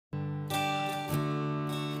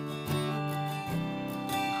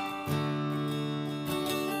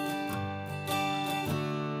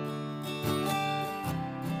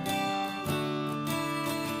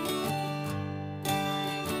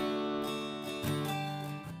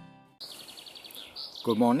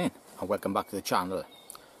Good morning and welcome back to the channel.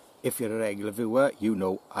 If you're a regular viewer, you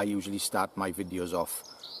know I usually start my videos off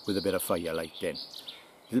with a bit of firelighting.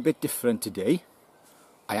 A little bit different today.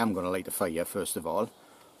 I am going to light a fire first of all,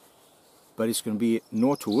 but it's going to be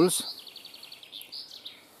no tools.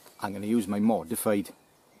 I'm going to use my Modified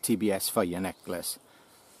TBS fire necklace.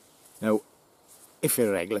 Now, if you're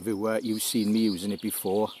a regular viewer, you've seen me using it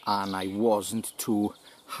before and I wasn't too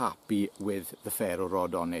happy with the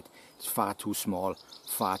ferrorod on it. It's far too small,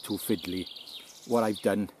 far too fiddly. What I've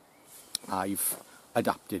done, I've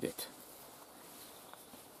adapted it.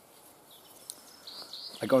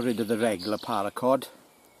 I got rid of the regular paracord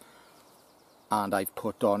and I've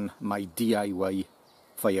put on my DIY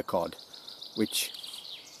firecord, which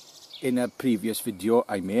in a previous video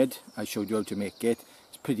I made, I showed you how to make it.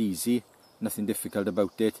 It's pretty easy, nothing difficult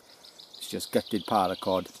about it. It's just gutted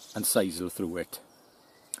paracord and sisal through it.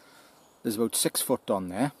 There's about 6 foot on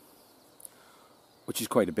there, which is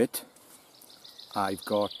quite a bit. I've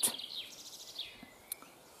got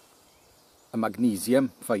a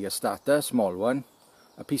magnesium firestarter, small one,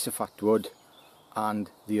 a piece of fatwood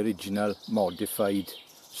and the original modified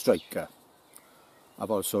striker.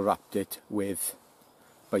 I've also wrapped it with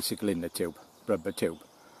bicycle inner tube, rubber tube.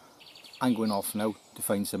 I'm going off now to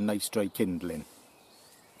find some nice dry kindling.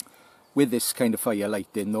 With this kind of fire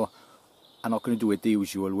lighting though, I'm not going to do it the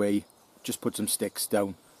usual way. Just put some sticks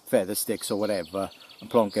down, feather sticks or whatever, and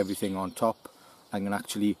plonk everything on top. I'm going to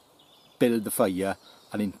actually build the fire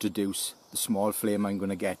and introduce the small flame I'm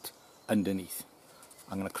going to get underneath.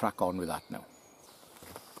 I'm going to crack on with that now.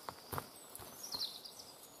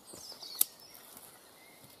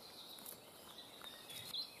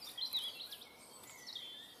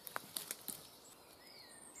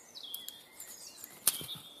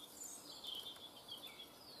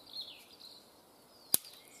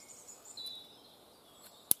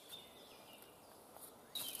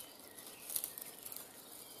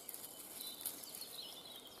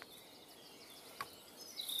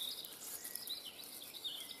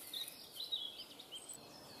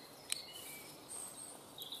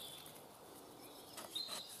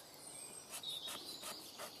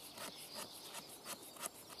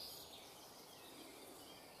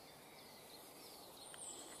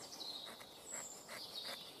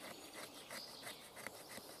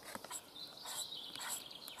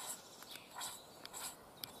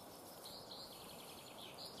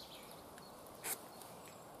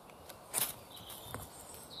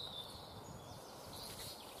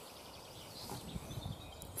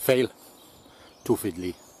 Fail. Too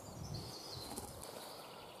fiddly.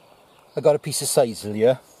 I got a piece of sisal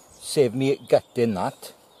here. Save me gutting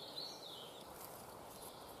that.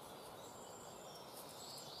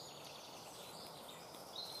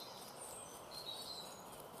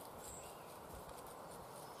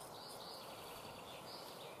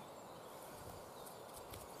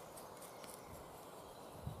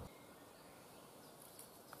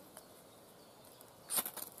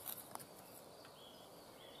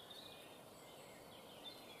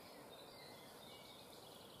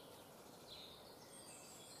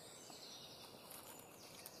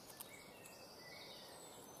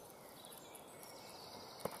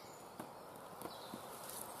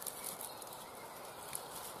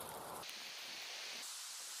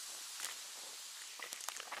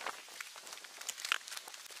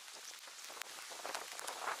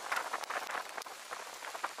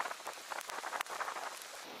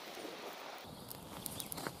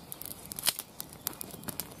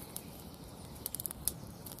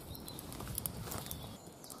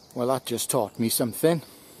 Well, that just taught me something.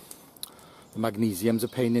 The magnesium's a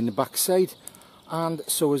pain in the backside, and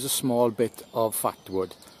so is a small bit of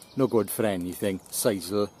fatwood. No good for anything.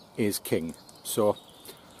 Sisal is king. So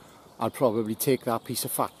I'll probably take that piece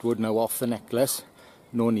of fatwood now off the necklace.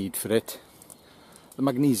 No need for it. The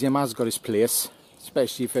magnesium has got its place,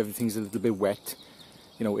 especially if everything's a little bit wet.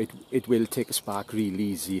 You know, it will take a spark really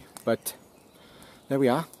easy. But there we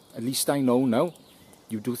are. At least I know now.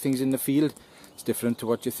 You do things in the field, it's different to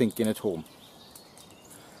what you're thinking at home.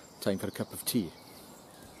 Time for a cup of tea.